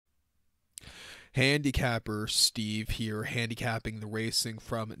Handicapper Steve here, handicapping the racing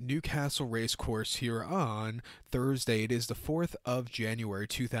from Newcastle Racecourse here on Thursday. It is the 4th of January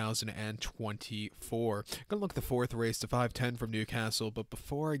 2024. Gonna look at the fourth race, the 510 from Newcastle, but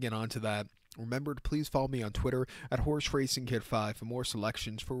before I get on to that, remember to please follow me on Twitter at HorseRacingKid5 for more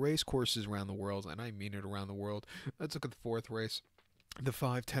selections for race courses around the world, and I mean it around the world. Let's look at the fourth race. The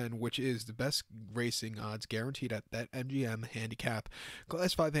 510, which is the best racing odds guaranteed at BetMGM handicap.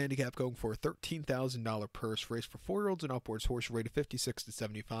 Class 5 handicap going for a $13,000 purse. Race for 4-year-olds and upwards. Horse rated 56 to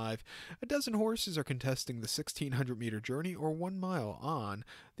 75. A dozen horses are contesting the 1,600-meter journey or 1 mile on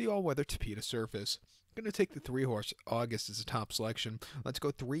the all-weather Tapeta surface. Going to take the 3-horse August as a top selection. Let's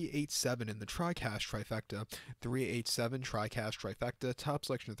go 387 in the trifecta. 387 trifecta. Top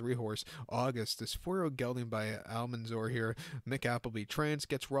selection of 3-horse August. This 4-year-old gelding by Almanzor here. Mick Appleby trains,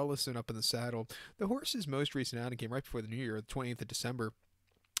 gets Rullison up in the saddle. The horse's most recent outing came right before the new year, the 28th of December.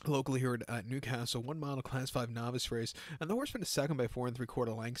 Locally here at Newcastle, 1 mile Class 5 novice race, and the horse finished second by 4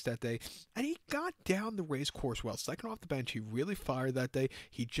 3/4 lengths that day, and he got down the race course well. Second off the bench, he really fired that day.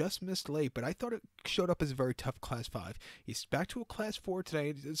 He just missed late, but I thought it showed up as a very tough Class 5. He's back to a Class 4 today.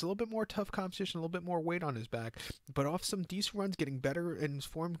 It's a little bit more tough competition, a little bit more weight on his back, but off some decent runs, getting better, and his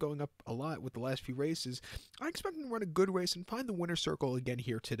form going up a lot with the last few races. I expect him to run a good race and find the winner's circle again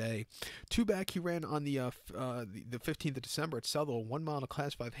here today. Two back, he ran on the 15th of December at Southwell, 1 mile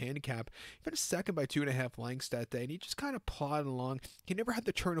Class 5 handicap. He finished second by 2.5 lengths that day, and he just kind of plodded along. He never had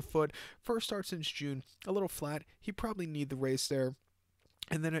the turn of foot. First start since June, a little flat. He probably need the race there.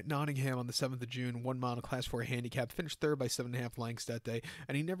 And then at Nottingham on the 7th of June, 1 mile Class 4 handicap, finished third by 7.5 lengths that day,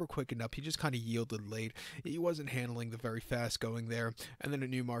 and he never quickened up. He just kind of yielded late. He wasn't handling the very fast going there. And then at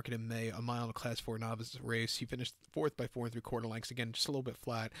Newmarket in May, a mile Class 4 novice race, he finished fourth by 4 3/4 lengths. Again, just a little bit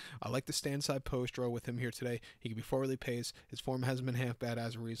flat. I like the stand side post row with him here today. He can be forwardly paced. His form hasn't been half bad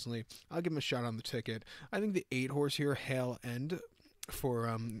as of recently. I'll give him a shot on the ticket. I think the 8-horse here, Hale End,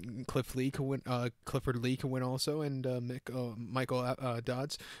 for Clifford Lee can win also, and Michael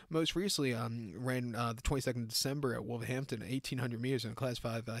Dodds most recently ran the 22nd of December at Wolverhampton, 1,800 meters in a Class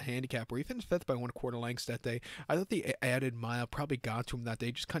 5 handicap, where he finished fifth by 1/4 lengths that day. I thought the added mile probably got to him that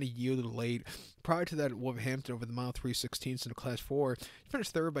day, just kind of yielded late. Prior to that at Wolverhampton, over the mile 3/16 in a Class 4, he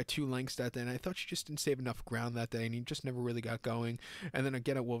finished third by 2 lengths that day, and I thought she just didn't save enough ground that day, and he just never really got going. And then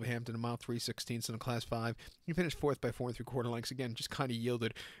again at Wolverhampton, a mile 3/16 in a Class 5, he finished fourth by 4 3/4 lengths. Again, just kind of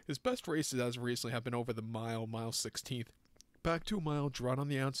yielded. His best races as of recently have been over the mile 16th. Back to a mile, drawn on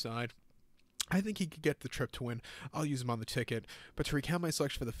the outside. I think he could get the trip to win. I'll use him on the ticket. But to recount my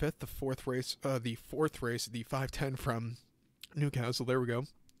selection for the fourth race, the 510 from Newcastle, there we go.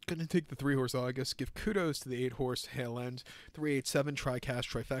 Gonna take the 3-horse August, give kudos to the 8-horse Hale End, 387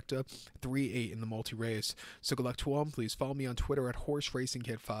 trifecta, 38 in the multi-race. So good luck to all, and please follow me on Twitter at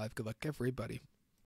HorseRacingKid5. Good luck, everybody.